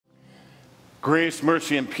Grace,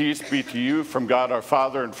 mercy, and peace be to you from God our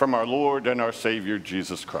Father and from our Lord and our Savior,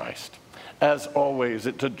 Jesus Christ. As always,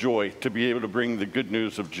 it's a joy to be able to bring the good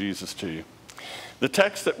news of Jesus to you. The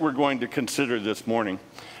text that we're going to consider this morning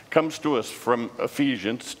comes to us from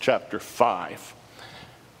Ephesians chapter 5.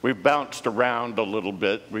 We've bounced around a little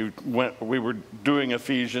bit. We were doing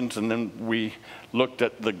Ephesians, and then we looked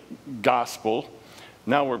at the gospel.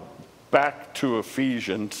 Now we're back to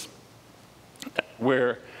Ephesians,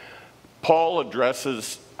 where Paul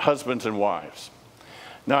addresses husbands and wives.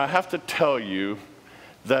 Now, I have to tell you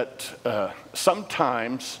that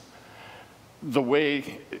sometimes the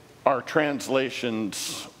way our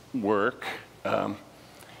translations work, they're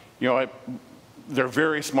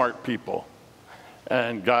very smart people,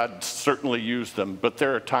 and God certainly used them, but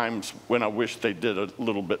there are times when I wish they did a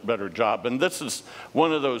little bit better job, and this is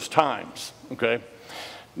one of those times, okay?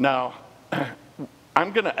 Now,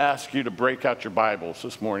 I'm going to ask you to break out your Bibles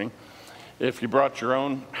this morning. If you brought your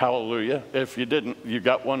own, hallelujah. If you didn't, you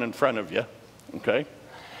got one in front of you, okay?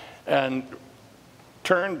 And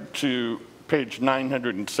turn to page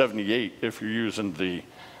 978 if you're using the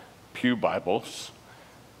Pew Bibles.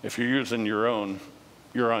 If you're using your own,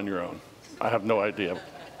 you're on your own. I have no idea.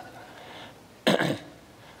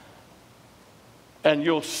 And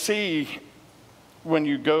you'll see when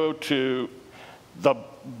you go to the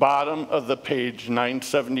bottom of the page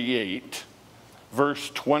 978, verse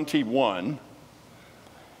 21,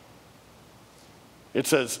 it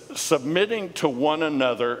says, submitting to one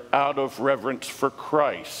another out of reverence for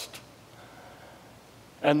Christ.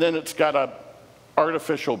 And then it's got an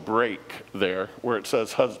artificial break there where it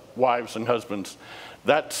says wives and husbands.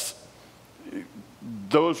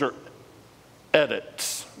 Those are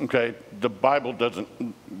edits, okay? The Bible doesn't,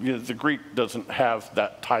 the Greek doesn't have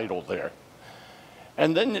that title there.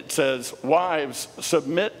 And then it says, wives,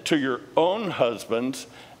 submit to your own husbands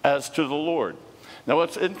as to the Lord. Now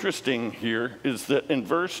what's interesting here is that in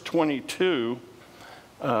verse 22,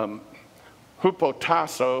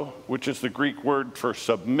 hupotasso, which is the Greek word for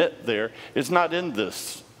submit there, is not in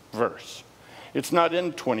this verse. It's not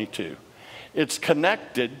in 22. It's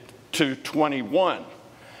connected to 21,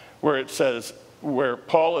 where it says, where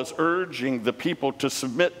Paul is urging the people to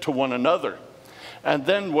submit to one another. And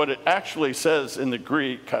then what it actually says in the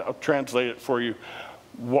Greek, I'll translate it for you,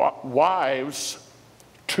 wives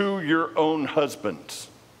to your own husbands.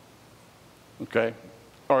 Okay?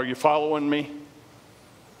 Are you following me?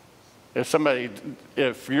 If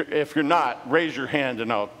you're not, raise your hand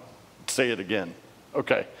and I'll say it again.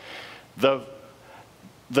 Okay. The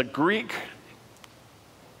Greek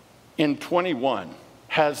in 21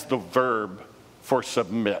 has the verb for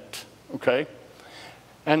submit. Okay?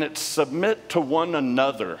 And it's submit to one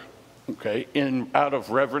another, okay, out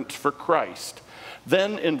of reverence for Christ.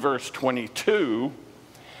 Then in verse 22,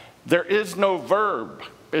 there is no verb.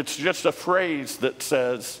 It's just a phrase that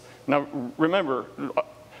says, now remember,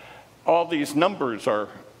 all these numbers are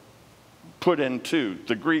put into.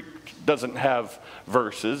 The Greek doesn't have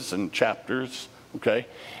verses and chapters, okay?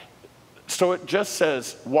 So it just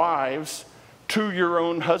says, wives, to your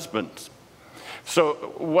own husbands.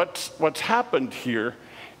 So what's happened here,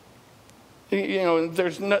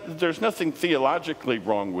 there's nothing theologically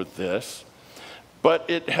wrong with this, but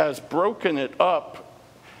it has broken it up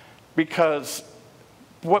because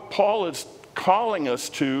what Paul is calling us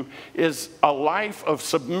to is a life of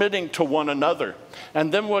submitting to one another.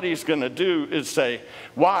 And then what he's going to do is say,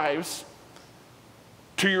 wives,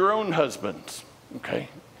 to your own husbands, okay?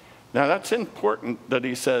 Now that's important that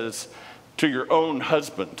he says, to your own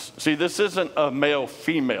husbands. See, this isn't a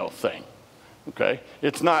male-female thing, okay?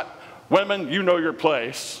 It's not, women, you know your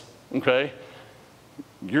place, okay?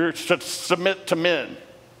 You're to submit to men.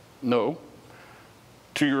 No,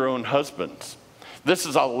 to your own husbands. This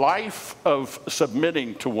is a life of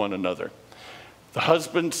submitting to one another. The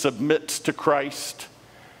husband submits to Christ.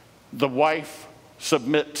 The wife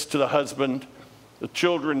submits to the husband. The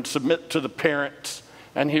children submit to the parents.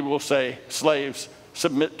 And he will say, slaves,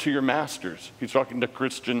 submit to your masters. He's talking to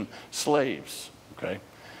Christian slaves, okay?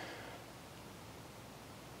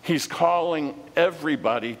 He's calling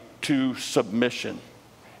everybody to submission.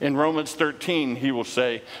 In Romans 13, he will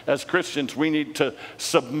say, as Christians, we need to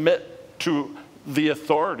submit to the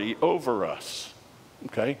authority over us,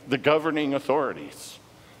 okay? The governing authorities.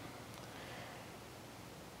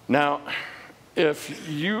 Now, if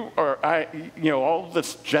you are, all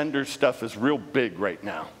this gender stuff is real big right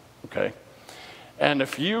now, okay? And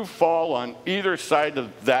if you fall on either side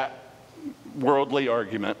of that worldly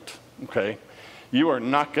argument, okay, you are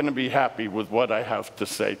not going to be happy with what I have to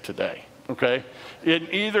say today, okay? In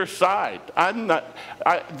either side,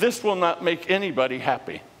 this will not make anybody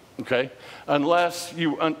happy, okay? Unless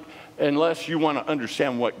you want to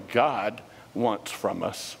understand what God wants from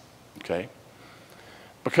us, okay?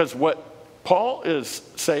 Because what Paul is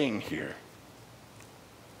saying here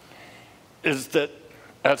is that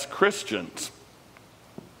as Christians,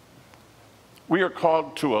 we are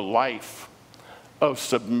called to a life of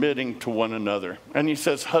submitting to one another. And he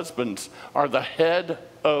says husbands are the head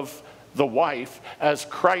of the wife as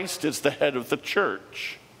Christ is the head of the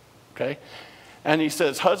church, okay? And he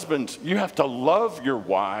says, husbands, you have to love your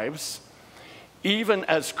wives even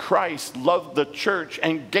as Christ loved the church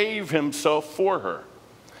and gave himself for her.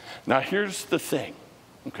 Now here's the thing,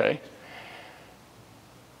 okay?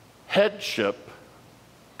 Headship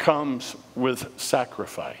comes with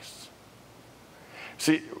sacrifice.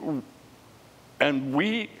 See, and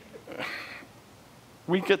we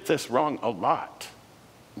get this wrong a lot,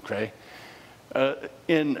 okay?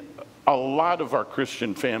 In a lot of our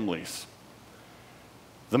Christian families,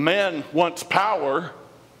 the man wants power.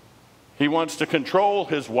 He wants to control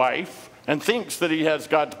his wife and thinks that he has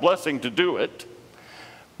God's blessing to do it,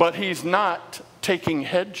 but he's not taking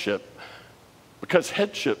headship because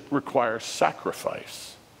headship requires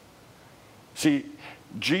sacrifice. See,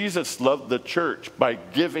 Jesus loved the church by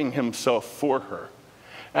giving himself for her.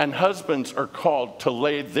 And husbands are called to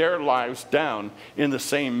lay their lives down in the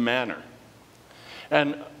same manner.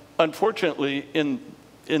 And unfortunately, in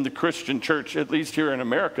the Christian church, at least here in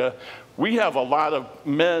America, we have a lot of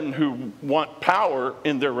men who want power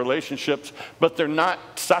in their relationships, but they're not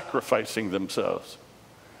sacrificing themselves.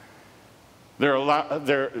 They're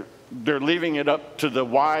leaving it up to the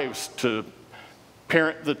wives to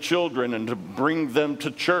parent the children and to bring them to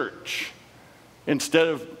church instead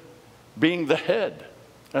of being the head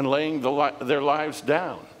and laying their lives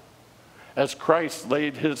down as Christ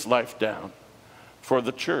laid his life down for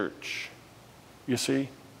the church. You see,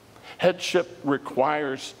 headship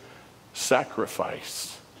requires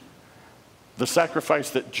sacrifice. The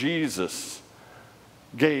sacrifice that Jesus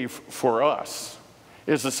gave for us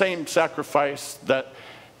is the same sacrifice that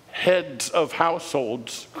heads of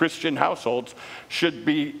households, Christian households, should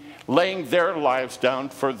be laying their lives down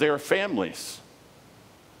for their families.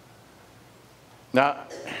 Now,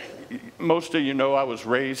 most of you know I was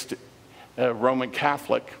raised Roman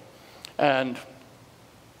Catholic, and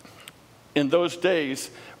in those days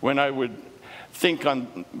when I would think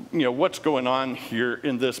on, what's going on here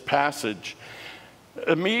in this passage,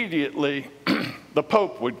 immediately the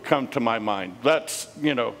Pope would come to my mind. That's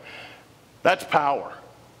power.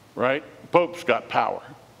 Right? Pope's got power.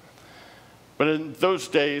 But in those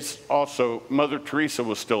days, also, Mother Teresa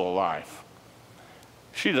was still alive.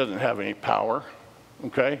 She doesn't have any power,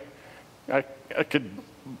 okay? I could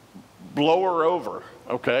blow her over,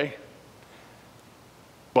 okay?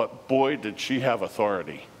 But boy, did she have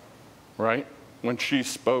authority, right? When she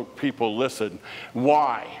spoke, people listened.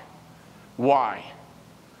 Why? Why?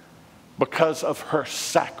 Because of her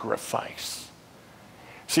sacrifice.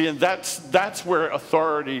 See, and that's where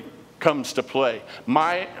authority comes to play.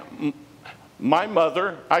 My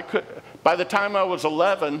mother, by the time I was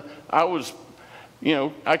 11,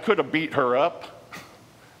 I could have beat her up.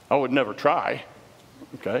 I would never try,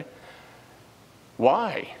 okay?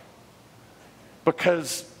 Why?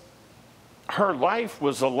 Because her life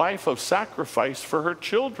was a life of sacrifice for her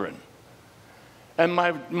children. And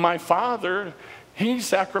my father, he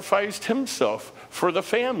sacrificed himself for the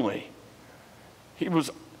family. He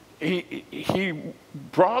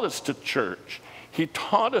brought us to church. He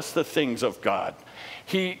taught us the things of God.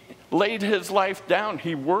 He laid his life down.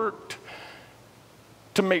 He worked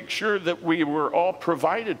to make sure that we were all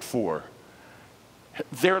provided for.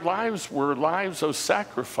 Their lives were lives of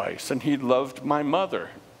sacrifice, and he loved my mother.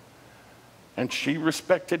 And she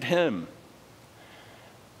respected him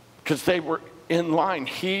because they were in line.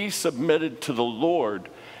 He submitted to the Lord,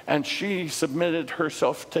 and she submitted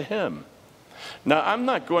herself to him. Now, I'm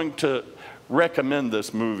not going to recommend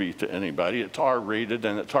this movie to anybody. It's R-rated,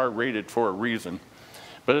 and it's R-rated for a reason.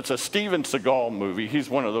 But it's a Steven Seagal movie. He's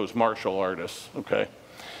one of those martial artists, okay?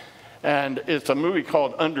 And it's a movie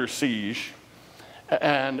called Under Siege.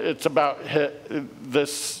 And it's about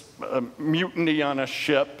this mutiny on a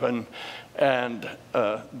ship. And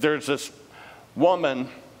there's this woman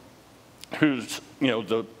who's,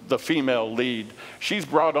 the female lead. She's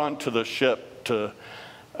brought onto the ship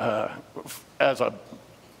as a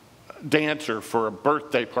dancer for a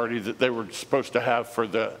birthday party that they were supposed to have for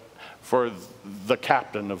the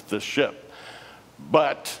captain of this ship.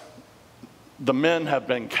 But the men have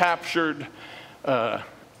been captured,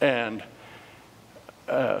 and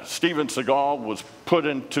Steven Seagal was put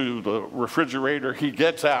into the refrigerator. He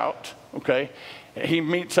gets out, okay? He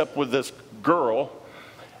meets up with this girl,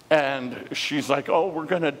 And she's like, oh, we're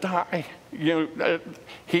going to die. You know,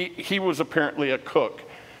 he was apparently a cook.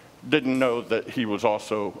 Didn't know that he was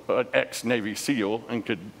also an ex-Navy SEAL and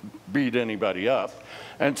could beat anybody up.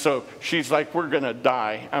 And so she's like, we're going to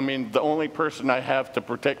die. I mean, the only person I have to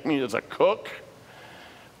protect me is a cook.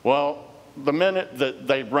 Well, the minute that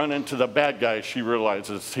they run into the bad guy, she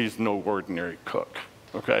realizes he's no ordinary cook,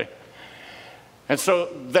 okay? And so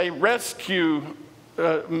they rescue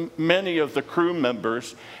many of the crew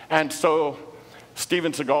members, and so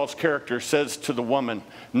Steven Seagal's character says to the woman,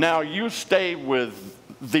 now you stay with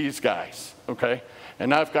these guys, okay?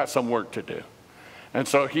 And I've got some work to do. And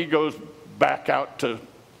so he goes back out to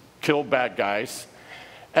kill bad guys,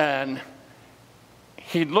 and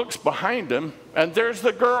he looks behind him, and there's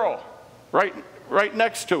the girl right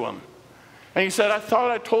next to him. And he said, I thought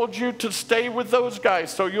I told you to stay with those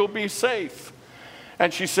guys so you'll be safe.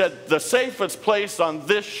 And she said, the safest place on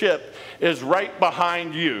this ship is right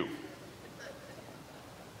behind you.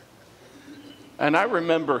 And I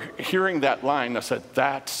remember hearing that line. I said,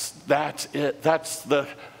 that's it. That's the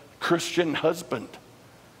Christian husband.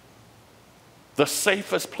 The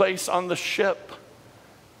safest place on the ship.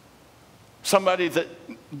 Somebody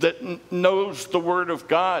that knows the Word of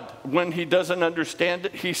God. When he doesn't understand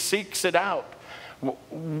it, he seeks it out.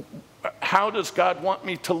 How does God want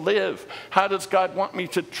me to live? How does God want me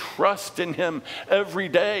to trust in him every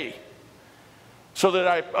day? So that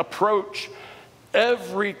I approach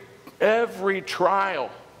every trial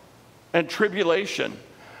and tribulation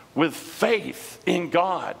with faith in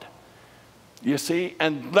God. You see?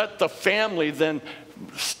 And let the family then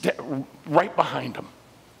stay right behind him.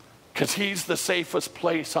 Because he's the safest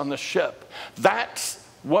place on the ship. That's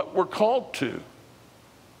what we're called to.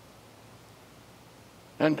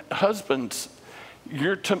 And husbands,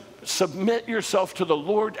 you're to submit yourself to the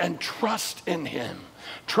Lord and trust in him.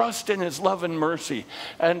 Trust in his love and mercy.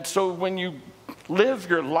 And so when you live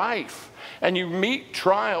your life and you meet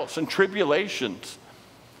trials and tribulations,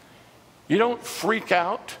 you don't freak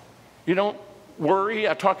out. You don't worry.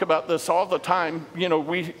 I talk about this all the time. You know,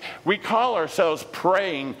 we call ourselves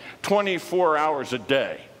praying 24 hours a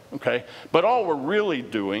day, okay? But all we're really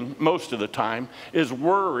doing most of the time is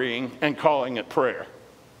worrying and calling it prayer.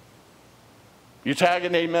 You tag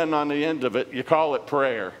an amen on the end of it, you call it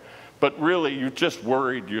prayer. But really, you just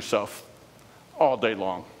worried yourself all day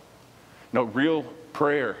long. No, real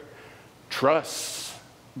prayer trusts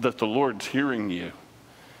that the Lord's hearing you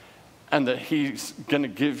and that he's going to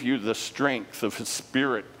give you the strength of his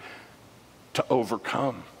Spirit to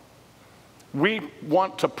overcome. We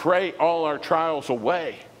want to pray all our trials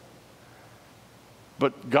away.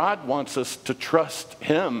 But God wants us to trust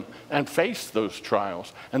him and face those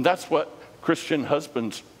trials. And that's what Christian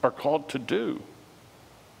husbands are called to do.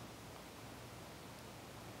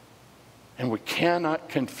 And we cannot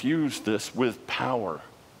confuse this with power,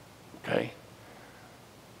 okay?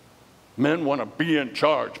 Men want to be in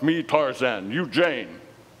charge. Me, Tarzan, you, Jane.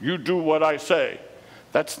 You do what I say.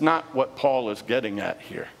 That's not what Paul is getting at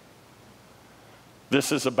here.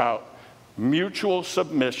 This is about mutual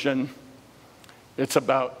submission. It's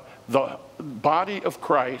about the body of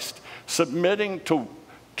Christ submitting to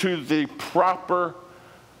the proper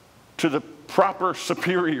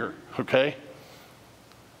superior, okay?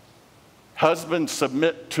 Husbands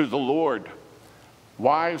submit to the Lord.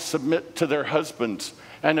 Wives submit to their husbands.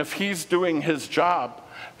 And if he's doing his job,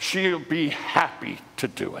 she'll be happy to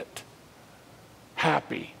do it.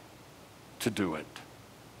 Happy to do it.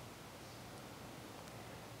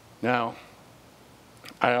 Now,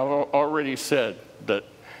 I already said that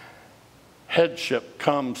headship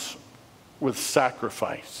comes with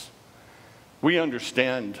sacrifice. We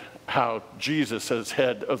understand how Jesus, as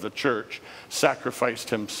head of the church,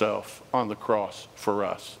 sacrificed himself on the cross for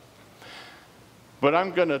us. But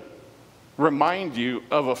I'm going to remind you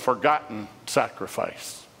of a forgotten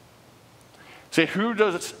sacrifice. See, who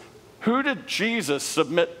did Jesus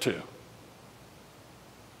submit to?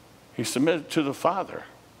 He submitted to the Father.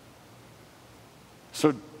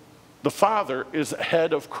 So the Father is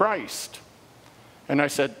head of Christ. And I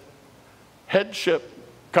said, headship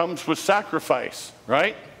comes with sacrifice,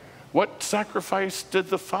 right? What sacrifice did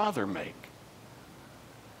the Father make?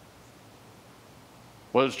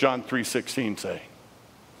 What does John 3:16 say?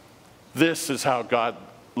 This is how God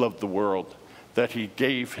loved the world, that he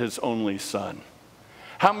gave his only Son.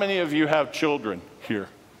 How many of you have children here?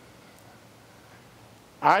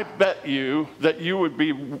 I bet you that you would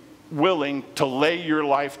be willing to lay your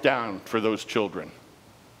life down for those children.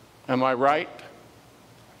 Am I right?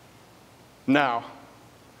 Now,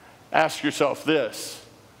 ask yourself this.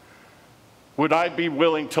 Would I be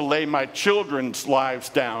willing to lay my children's lives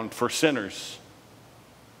down for sinners?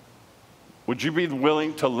 Would you be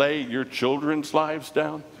willing to lay your children's lives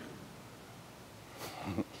down?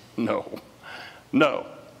 No. No.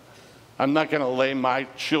 I'm not going to lay my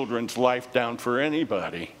children's life down for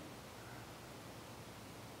anybody.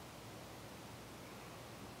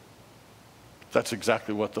 That's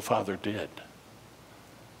exactly what the Father did.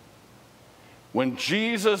 When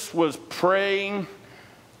Jesus was praying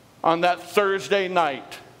on that Thursday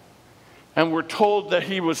night, and we're told that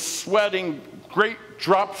he was sweating great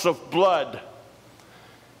drops of blood,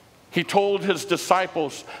 he told his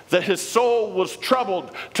disciples that his soul was troubled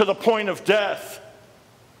to the point of death.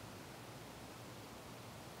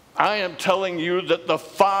 I am telling you that the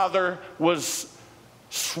Father was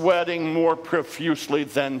sweating more profusely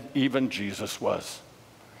than even Jesus was,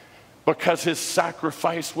 because his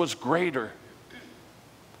sacrifice was greater.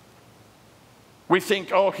 We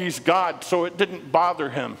think, oh, he's God, so it didn't bother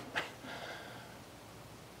him.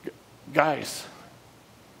 Guys,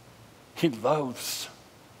 he loves.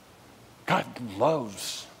 God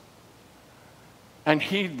loves. And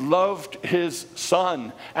he loved his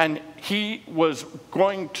son, and he was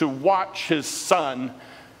going to watch his son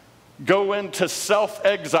go into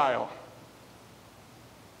self-exile.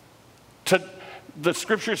 The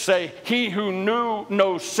scriptures say, he who knew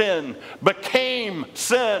no sin became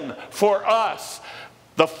sin for us.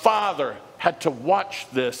 The Father had to watch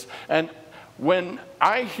this. And when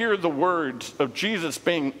I hear the words of Jesus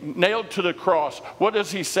being nailed to the cross, what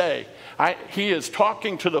does he say? He is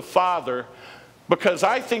talking to the Father, because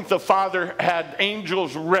I think the Father had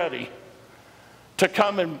angels ready to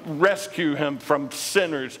come and rescue him from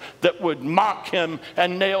sinners that would mock him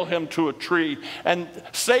and nail him to a tree and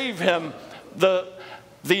save him the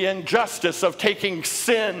injustice of taking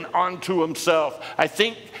sin onto himself. I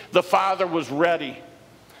think the Father was ready.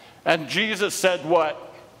 And Jesus said what?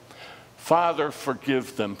 Father,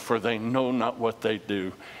 forgive them, for they know not what they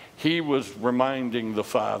do. He was reminding the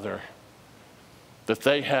Father that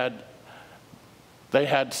they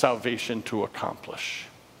had salvation to accomplish.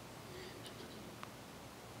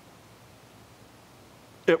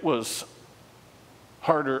 It was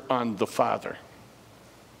harder on the Father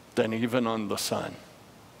than even on the Son.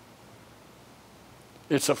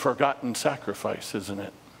 It's a forgotten sacrifice, isn't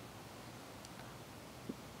it?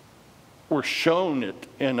 We're shown it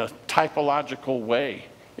in a typological way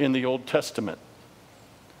in the Old Testament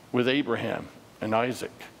with Abraham and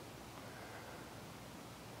Isaac.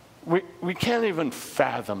 We can't even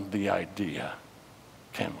fathom the idea,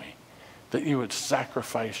 can we, that you would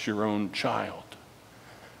sacrifice your own child.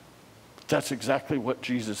 That's exactly what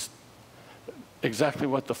the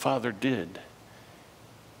Father did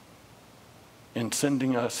in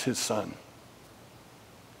sending us his Son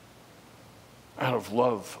out of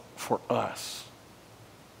love for us.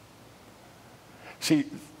 See,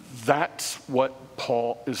 that's what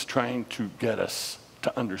Paul is trying to get us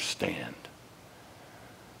to understand.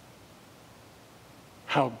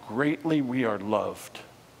 How greatly we are loved.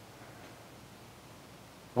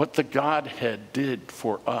 What the Godhead did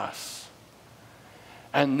for us.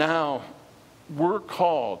 And now we're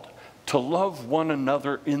called to love one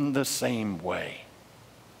another in the same way.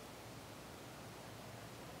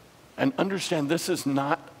 And understand, this is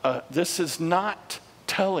not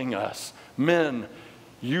telling us, men,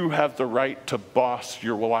 you have the right to boss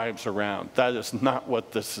your wives around. That is not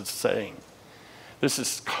what this is saying. This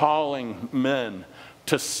is calling men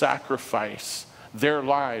to sacrifice their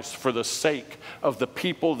lives for the sake of the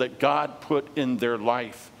people that God put in their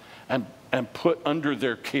life and put under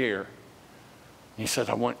their care. He said,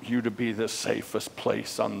 I want you to be the safest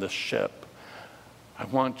place on the ship. I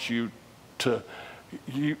want you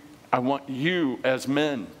as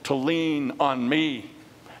men to lean on me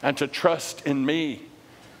and to trust in me.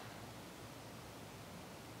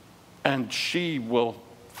 And she will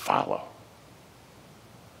follow.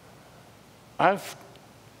 I've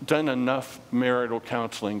done enough marital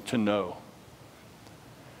counseling to know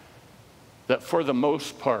that for the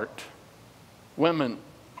most part, women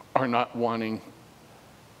are not wanting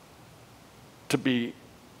to be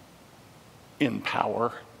in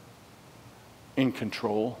power, in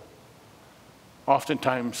control.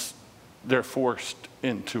 Oftentimes, they're forced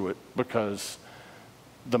into it because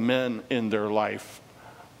the men in their life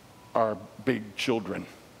are big children.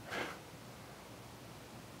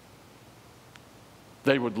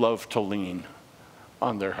 They would love to lean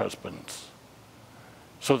on their husbands.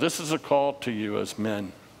 So this is a call to you as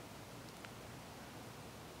men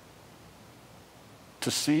to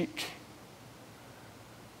seek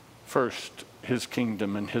first his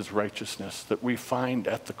kingdom and his righteousness that we find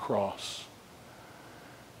at the cross.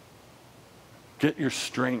 Get your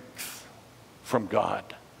strength from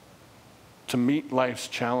God to meet life's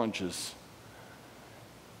challenges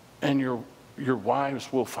And your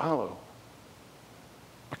wives will follow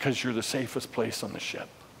because you're the safest place on the ship.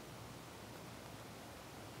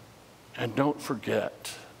 And don't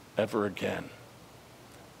forget ever again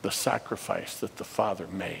the sacrifice that the Father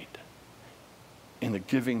made in the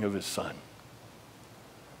giving of his Son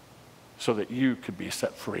so that you could be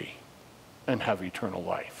set free and have eternal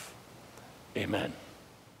life. Amen.